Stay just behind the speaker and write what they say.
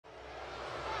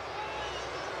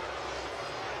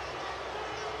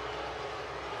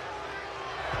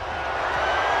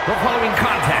The following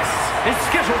contest is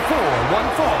scheduled for one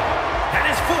fall and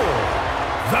is for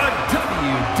the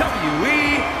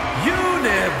WWE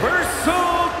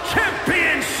Universal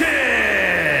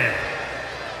Championship.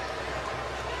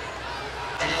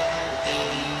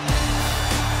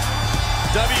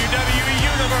 WWE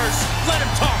Universe, let him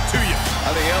talk to you.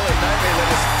 I think LA Knight may let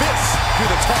his fists do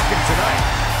the talking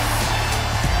tonight.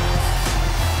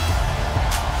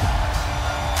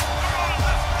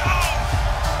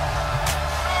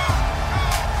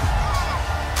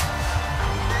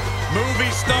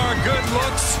 Movie star good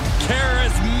looks,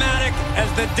 charismatic as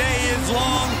the day is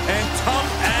long, and tough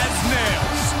as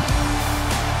nails.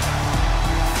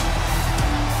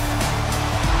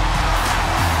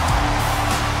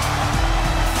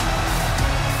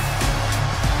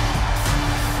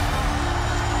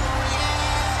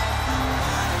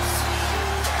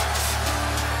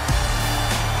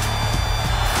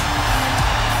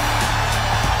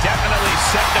 Definitely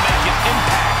set to make an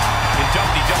impact in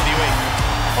WWE.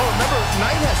 Oh, remember,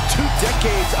 Knight has 2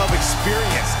 decades of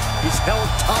experience. He's held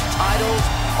top titles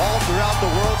all throughout the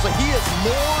world, so he is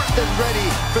more than ready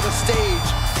for the stage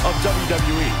of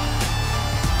WWE.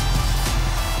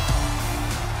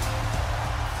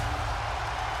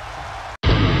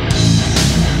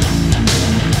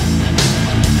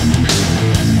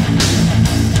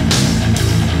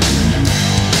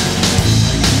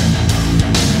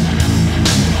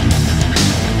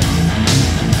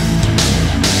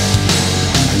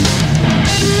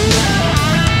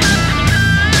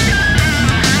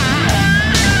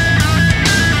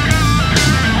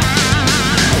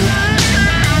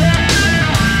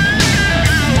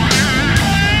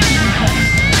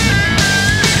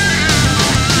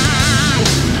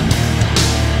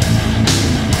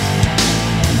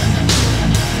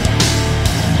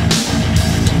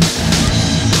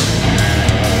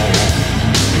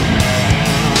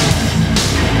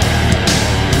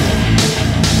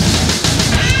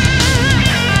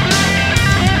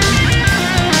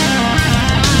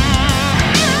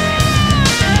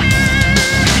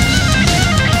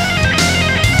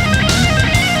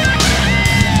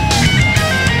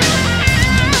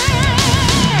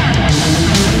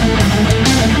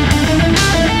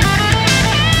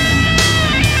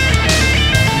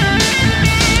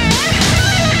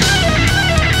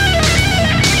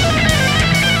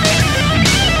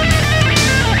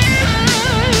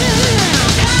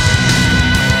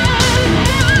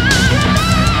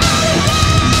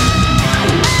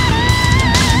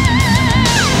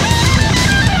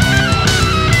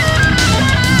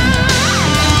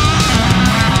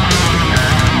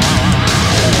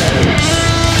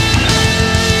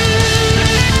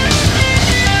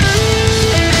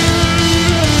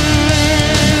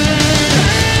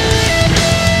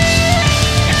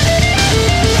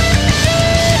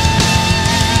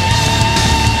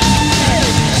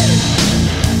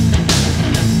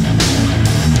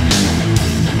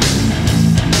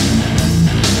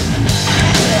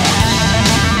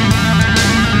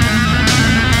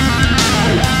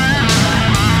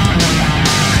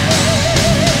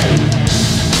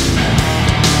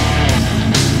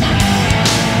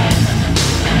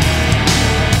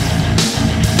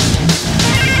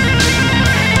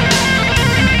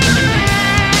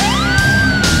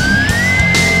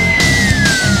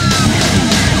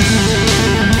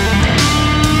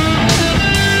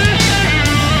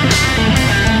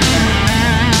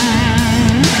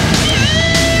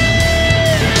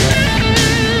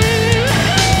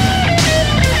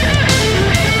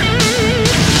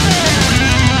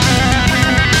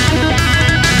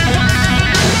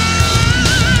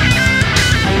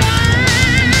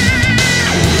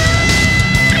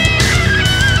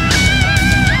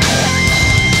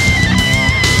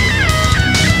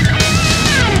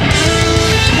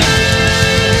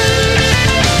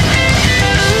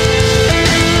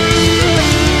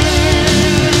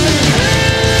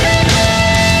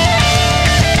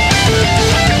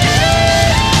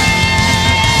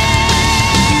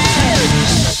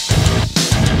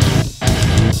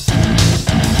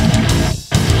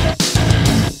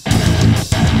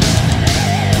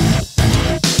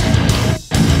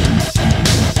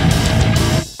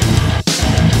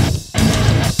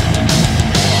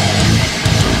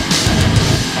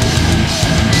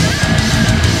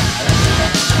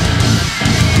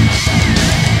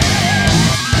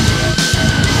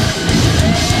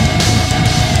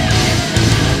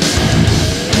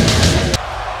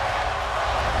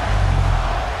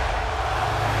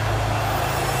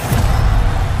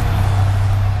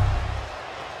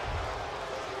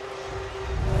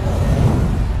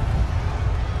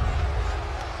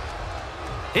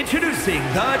 Introducing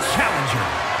the challenger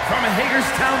from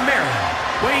Hagerstown, Maryland,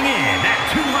 weighing in at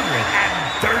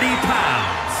 230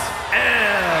 pounds,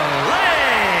 LA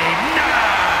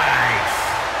Knight.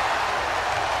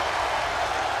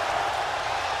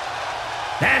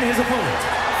 And his opponent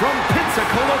from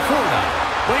Pensacola, Florida,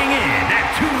 weighing in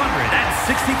at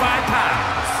 265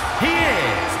 pounds, he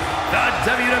is the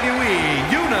WWE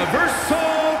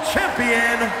Universal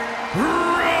Champion,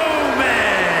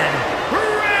 Roman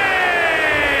Reigns.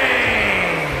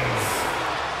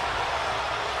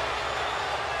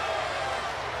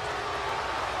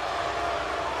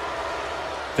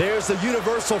 There's the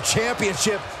Universal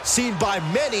Championship, seen by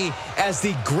many as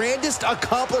the grandest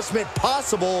accomplishment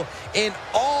possible in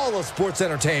all of sports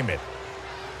entertainment.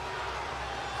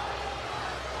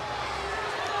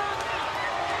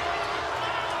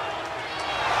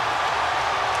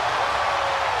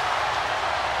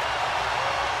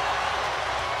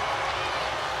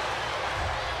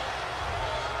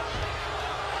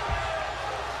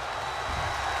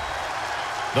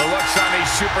 The looks on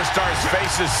these superstars'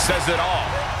 faces says it all.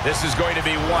 This is going to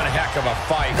be one heck of a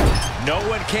fight. No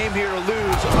one came here to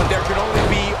lose, but there can only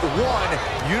be one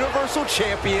Universal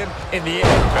Champion in the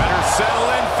end. Better settle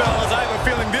in, fellas. I have a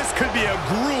feeling this could be a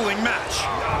grueling match.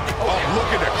 Oh,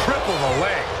 looking to cripple the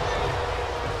leg.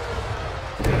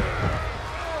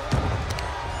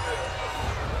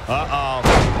 Uh-oh.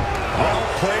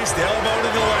 Well-placed elbow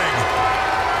to the leg.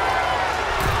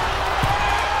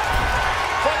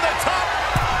 From the top.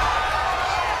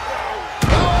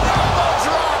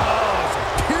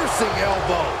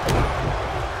 Elbow.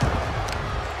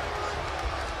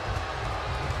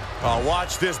 Oh,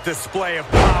 watch this display of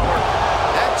power.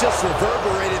 That just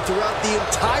reverberated throughout the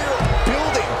entire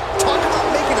building. Talk about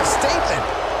making a statement.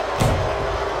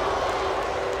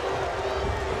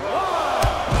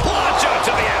 Launch out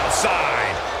to the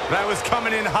outside. That was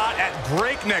coming in hot at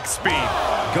breakneck speed.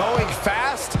 Going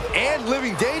fast and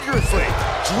living dangerously.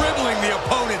 Dribbling the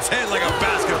opponent's head like a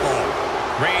basketball.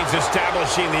 Reigns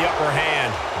establishing the upper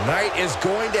hand. Knight is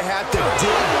going to have to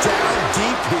dig down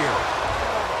deep here.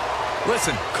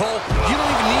 Listen, Cole, you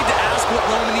don't even need to ask what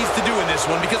Roman needs to do in this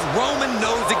one because Roman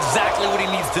knows exactly what he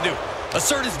needs to do.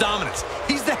 Assert his dominance.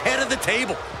 He's the head of the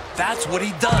table. That's what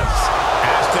he does.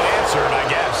 Asked and answered, I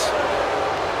guess.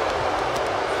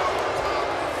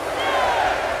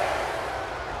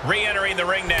 Re-entering the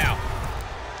ring now.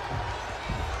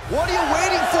 What are you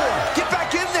waiting for? Get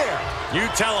back in there. You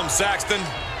tell him, Saxton.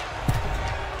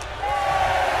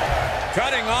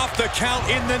 Cutting off the count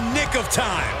in the nick of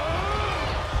time.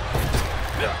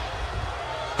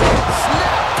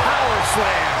 Snap power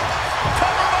slam.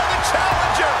 Cover by the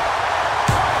challenger.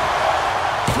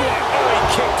 Oh, he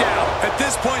kicked out. At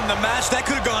this point in the match, that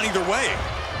could have gone either way.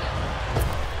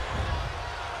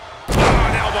 Oh,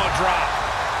 an elbow drop.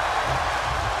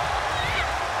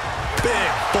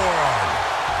 Big forearm.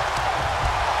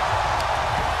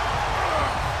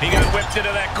 He got whipped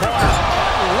into that corner.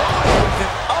 With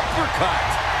an uppercut.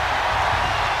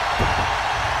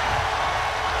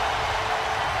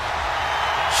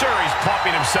 Sure, he's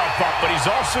pumping himself up, but he's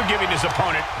also giving his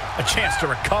opponent a chance to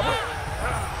recover.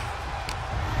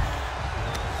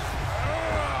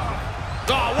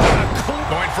 Oh, what a cool.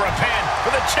 Going for a pin for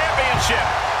the championship.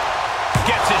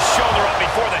 Gets his shoulder up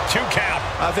before the 2 count.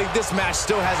 I think this match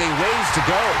still has a ways to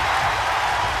go.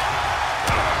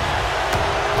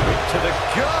 To the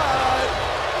gut.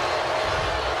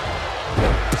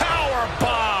 Power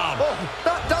bomb. Oh,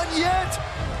 not done yet.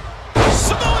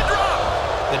 Samoan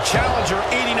drop. The challenger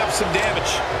eating up some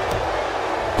damage.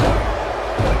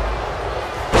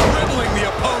 Dribbling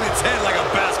the opponent's head like a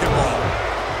basketball.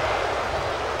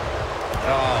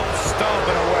 Oh,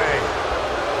 stomping away.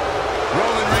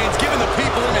 Roman Reigns giving the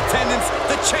people in attendance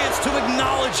the chance to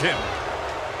acknowledge him.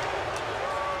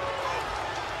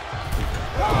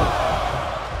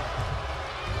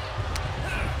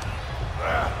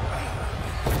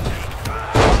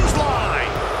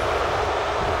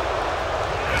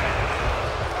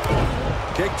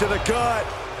 Kick to the gut.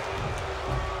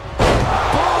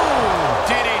 Boom!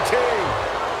 DDT.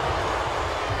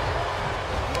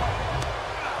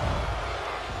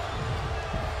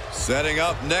 Setting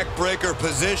up neck breaker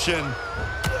position.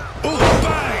 Ooh,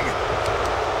 bang!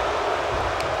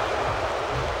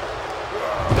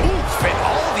 Oof, and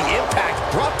all the impact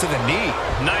brought to the knee.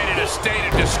 Knight in a state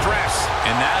of distress.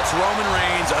 And that's Roman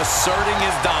Reigns asserting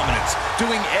his dominance,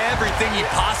 doing everything he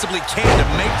possibly can to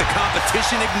make the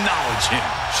competition acknowledge him.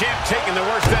 Champ taking the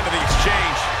worst end of the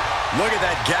exchange. Look at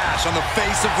that gash on the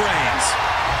face of Reigns.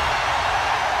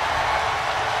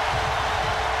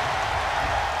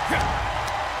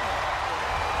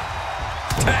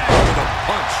 Tag with a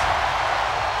punch.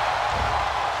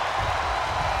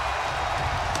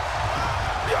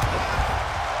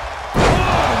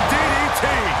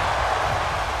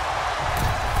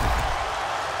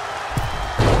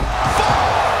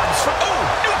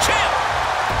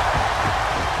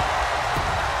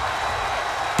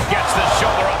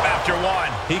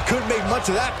 He couldn't make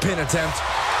much of that pin attempt.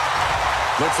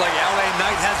 Looks like LA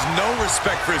Knight has no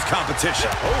respect for his competition.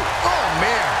 Oh,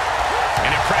 man.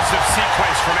 An impressive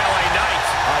sequence from LA Knight.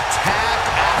 Attack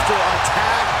after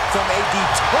attack from a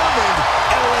determined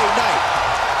LA Knight.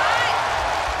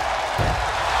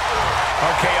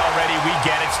 Okay, already, we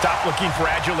get it. Stop looking for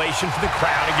adulation from the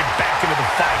crowd and get back into the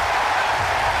fight.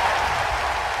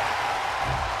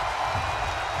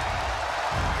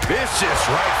 Vicious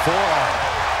right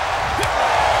forearm.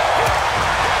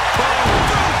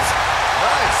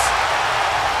 Nice.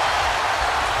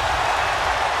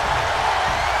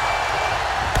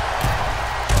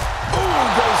 Ooh,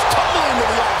 goes tumbling to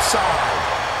the outside.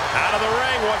 Out of the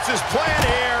ring, what's his plan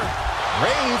here?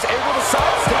 Reigns able to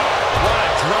sidestep. What a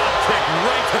drop kick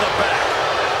right to the back.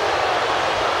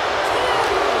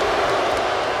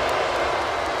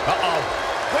 Uh-oh.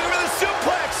 Look at the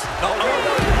suplex.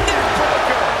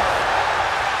 Neckbreaker.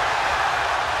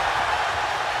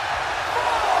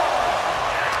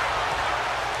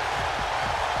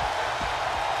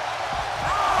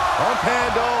 Pump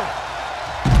handle.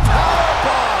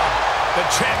 Powerbomb. The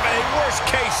champ in a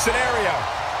worst-case scenario.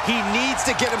 He needs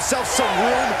to get himself some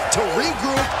room to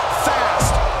regroup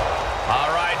fast. All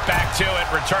right, back to it,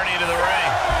 returning to the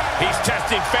ring. He's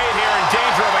testing fate here, in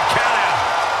danger of a countout.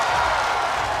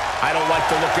 I don't like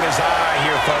the look in his eye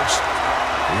here, folks.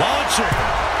 Launching.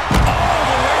 All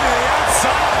the way to the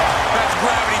outside. That's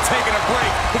gravity taking a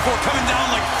break before coming down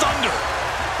like thunder.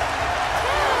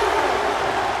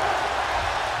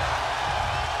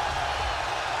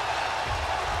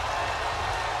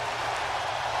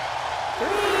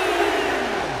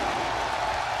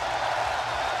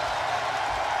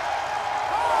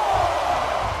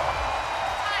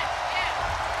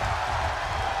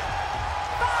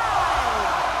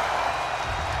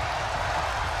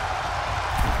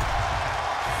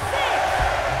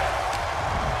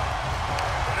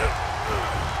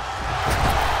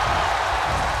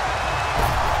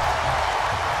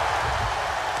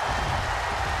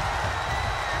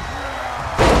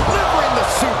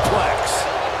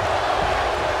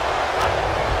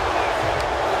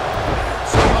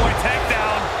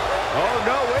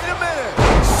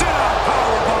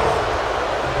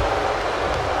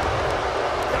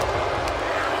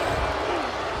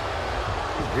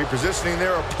 Repositioning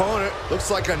their opponent. Looks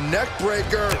like a neck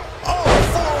breaker. Oh,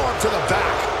 forearm to the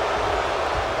back.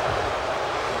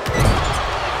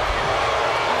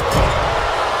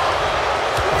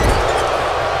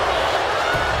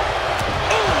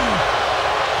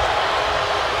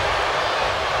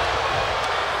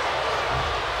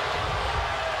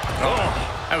 Oh,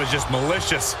 that was just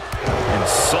malicious.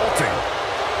 Insulting.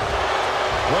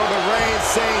 Roman Reigns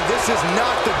saying this is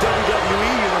not the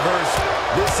WWE Universe.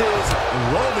 This is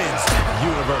Roman's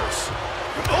universe.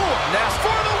 Oh, now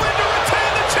for the win to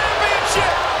retain the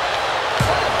championship.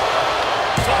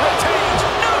 Retains.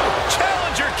 No.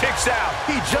 Challenger kicks out.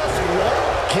 He just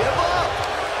won't give up.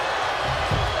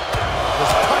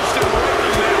 Was punched him right in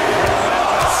the middle.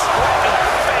 Relentless. Right to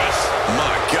the face.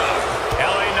 My God.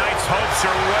 LA Knight's hopes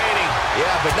are waiting.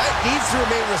 Yeah, but Knight needs to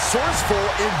remain resourceful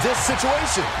in this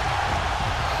situation.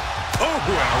 Oh,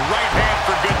 and a right hand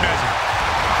for good measure.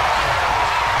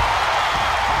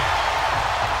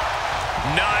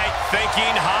 Knight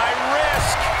thinking high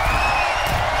risk.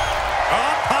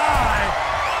 Up high.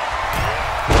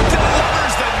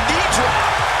 Delivers the knee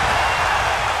drop.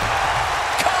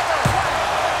 Cover.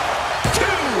 2.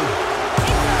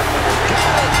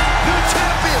 Got it. New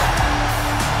champion.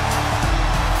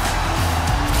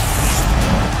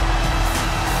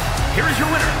 Here is your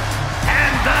winner,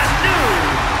 and the new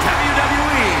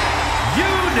WWE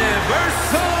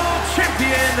Universal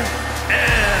Champion,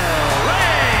 LA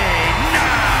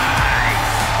Knight.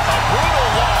 A brutal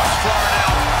loss for our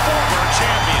now former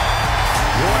champion.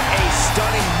 What a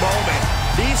stunning moment.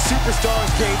 These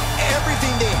superstars gave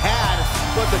everything they had,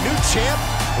 but the new champ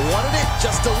wanted it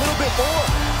just a little bit more.